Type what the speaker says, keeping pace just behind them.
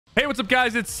Hey, what's up,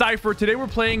 guys? It's Cypher. Today we're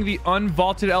playing the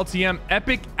unvaulted LTM.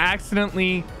 Epic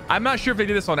accidentally, I'm not sure if they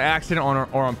did this on accident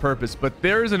or on purpose, but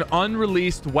there is an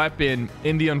unreleased weapon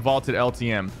in the unvaulted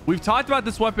LTM. We've talked about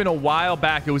this weapon a while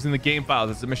back. It was in the game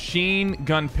files. It's a machine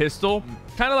gun pistol,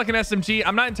 kind of like an SMG.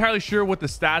 I'm not entirely sure what the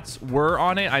stats were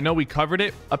on it. I know we covered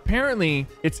it. Apparently,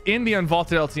 it's in the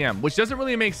unvaulted LTM, which doesn't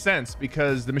really make sense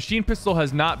because the machine pistol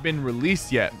has not been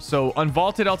released yet. So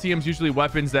unvaulted LTMs usually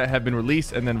weapons that have been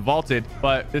released and then vaulted,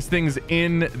 but this thing's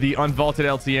in the unvaulted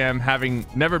LTM having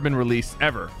never been released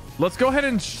ever. Let's go ahead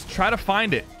and try to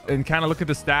find it and kind of look at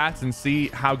the stats and see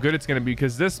how good it's going to be,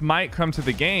 because this might come to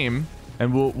the game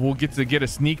and we'll get to get a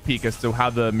sneak peek as to how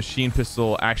the machine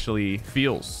pistol actually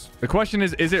feels. The question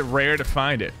is it rare to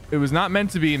find it? It was not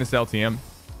meant to be in this LTM.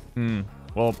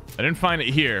 Well, I didn't find it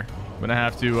here. I'm gonna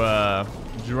have to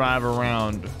drive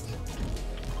around.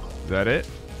 Is that it?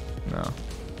 No,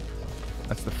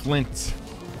 that's the flint.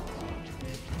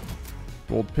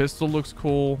 Gold pistol looks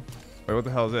cool. Wait, what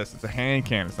the hell is this? It's a hand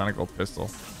cannon. It's not a gold pistol.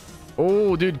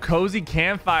 Oh, dude, cozy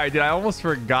campfire. Dude, I almost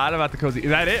forgot about the cozy. Is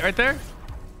that it right there?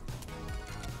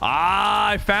 Ah,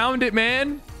 I found it,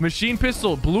 man. Machine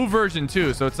pistol, blue version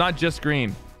too, so it's not just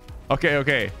green.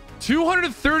 Okay.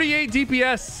 238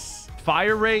 DPS.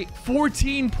 Fire rate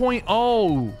 14.0.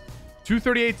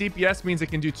 238 DPS means it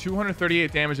can do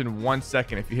 238 damage in 1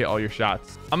 second if you hit all your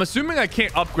shots. I'm assuming I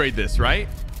can't upgrade this, right?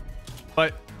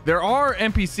 But there are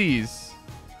NPCs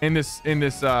in this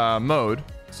mode,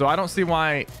 so I don't see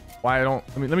why I don't.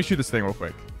 Let me shoot this thing real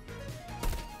quick.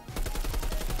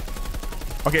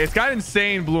 Okay, it's got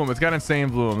insane bloom. Let's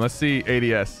see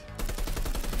ADS.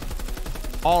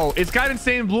 Oh, it's got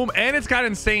insane bloom and it's got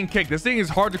insane kick. This thing is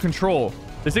hard to control.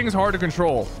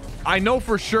 I know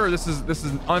for sure this is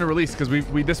unreleased because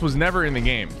this was never in the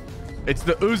game. It's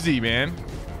the Uzi, man.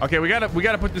 Okay, we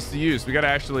gotta put this to use. We gotta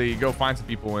actually go find some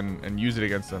people and use it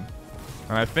against them.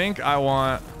 And I think I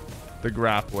want the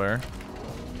grappler.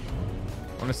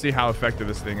 I want to see how effective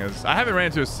this thing is. I haven't ran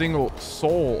into a single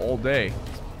soul all day.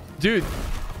 Dude,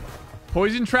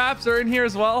 poison traps are in here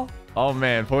as well. Oh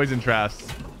man, poison traps.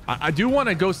 I do want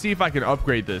to go see if I can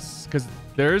upgrade this because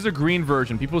there is a green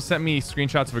version. People sent me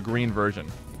screenshots of a green version.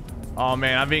 Oh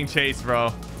man, I'm being chased,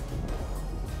 bro.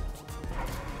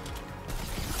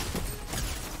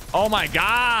 Oh my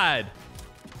god.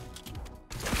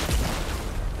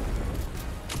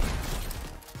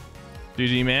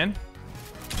 GG, man.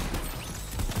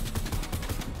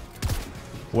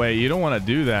 Wait, you don't want to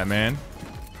do that, man.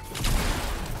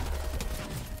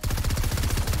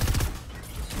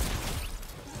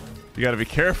 You got to be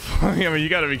careful. I mean, you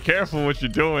got to be careful what you're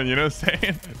doing. You know what I'm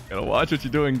saying? Gotta watch what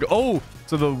you're doing. Oh,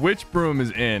 so the witch broom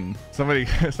is in. Somebody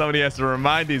has to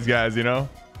remind these guys, you know?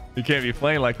 You can't be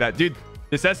playing like that. Dude,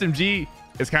 this SMG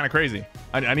is kind of crazy.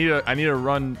 I need to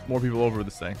run more people over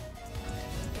this thing.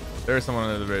 There's someone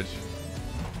under the bridge.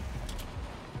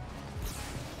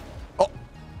 Oh.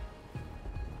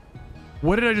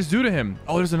 What did I just do to him?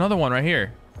 Oh, there's another one right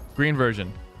here. Green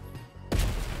version.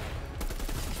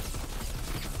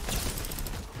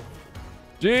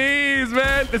 Jeez,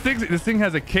 man. This thing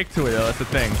has a kick to it, though. That's the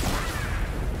thing.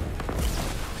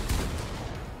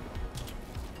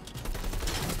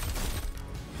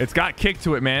 It's got kick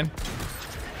to it, man.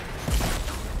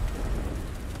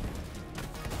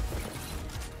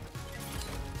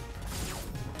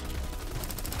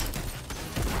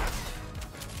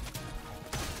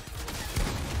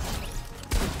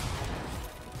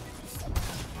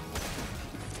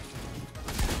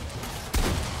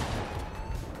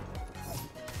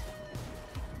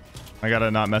 I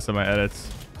gotta not mess up my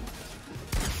edits.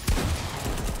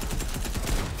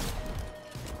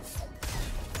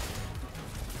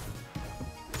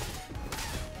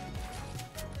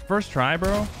 First try,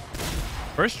 bro.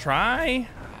 First try.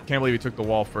 Can't believe you took the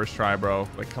wall first try, bro.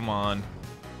 Like, come on.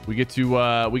 We get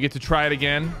to try it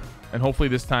again, and hopefully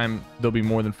this time there'll be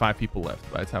more than 5 people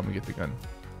left by the time we get the gun.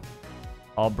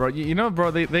 Oh, bro, you know,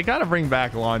 bro, they gotta bring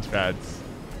back launch pads.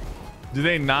 Do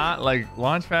they not? Like,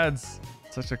 launch pads.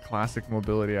 Such a classic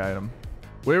mobility item.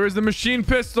 Where is the machine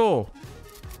pistol?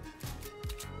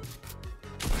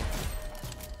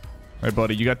 Hey,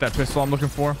 buddy, you got that pistol I'm looking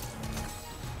for?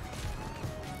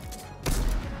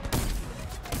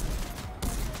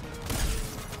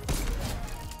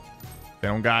 They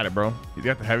don't got it, bro. He's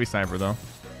got the heavy sniper, though.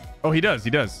 Oh, he does.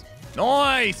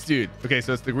 Nice, dude. Okay,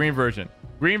 so it's the green version.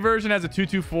 Green version has a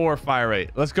 224 fire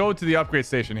rate. Let's go to the upgrade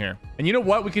station here. And you know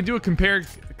what? We can do a compare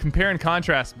and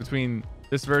contrast between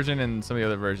this version and some of the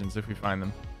other versions if we find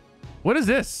them. What is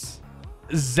this?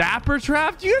 Zapper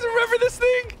trap? Do you guys remember this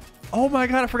thing? Oh my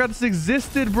god, I forgot this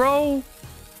existed, bro.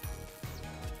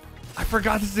 I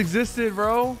forgot this existed,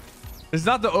 bro. This is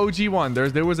not the OG one.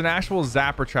 There was an actual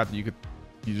zapper trap that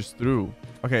you just threw.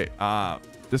 Okay,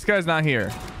 this guy's not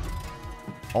here.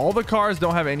 All the cars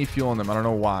don't have any fuel in them. I don't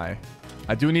know why.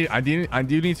 I do need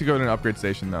to go to an upgrade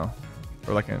station though,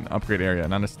 or like an upgrade area,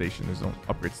 not a station. There's no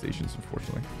upgrade stations,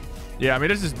 unfortunately. Yeah, I mean,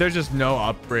 there's just no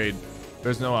upgrade.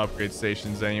 There's no upgrade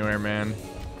stations anywhere, man.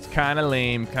 It's kind of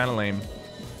lame,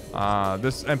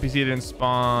 This NPC didn't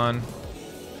spawn.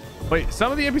 Wait,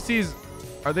 some of the NPCs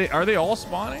are they all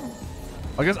spawning?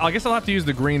 I guess I'll have to use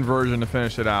the green version to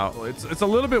finish it out. It's a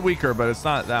little bit weaker, but it's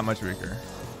not that much weaker.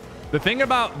 The thing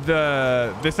about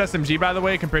this SMG, by the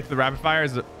way, compared to the rapid fire,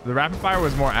 is the rapid fire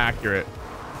was more accurate.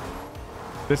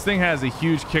 This thing has a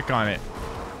huge kick on it.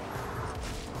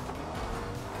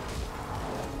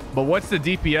 But what's the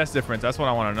DPS difference? That's what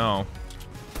I want to know.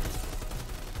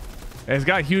 It's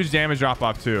got huge damage drop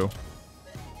off too.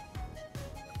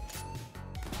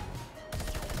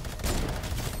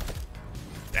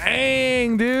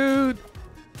 Dang, dude.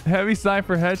 Heavy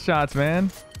sniper headshots,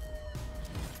 man.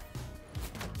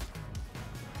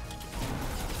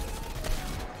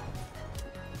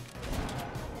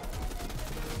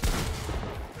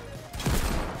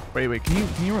 Wait,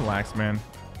 can you relax, man?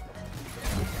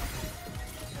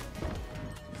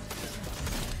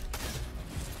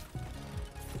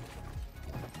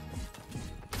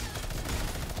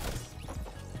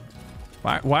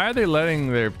 Why are they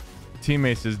letting their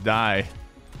teammates just die?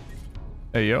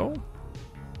 Hey, yo.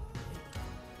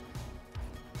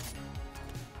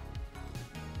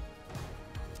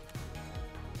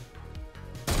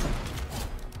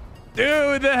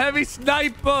 Dude, the heavy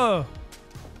sniper.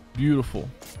 Beautiful.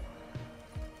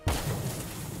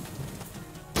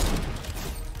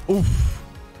 Oof.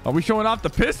 Are we showing off the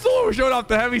pistol or are we showing off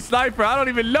the heavy sniper? I don't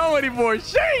even know anymore.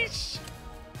 Sheesh.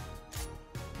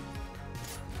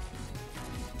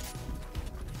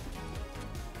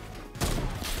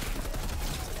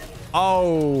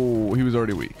 Oh, he was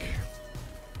already weak.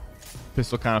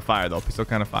 Pistol kind of fire though. Pistol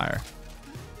kind of fire.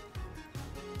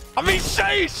 I mean,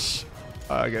 sheesh.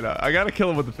 I gotta kill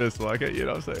him with the pistol. I can't, you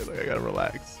know what I'm saying? Like, I gotta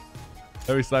relax.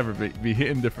 Heavy sniper be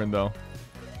hitting different though.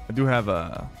 I do have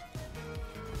a.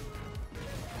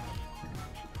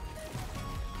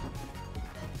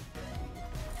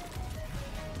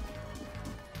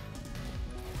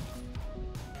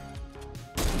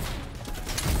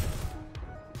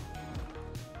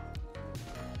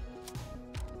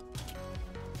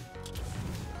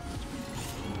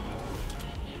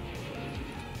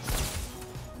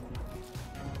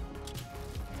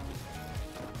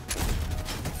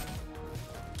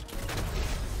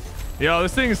 Yo,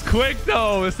 this thing is quick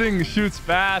though. This thing shoots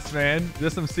fast, man.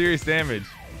 Does some serious damage.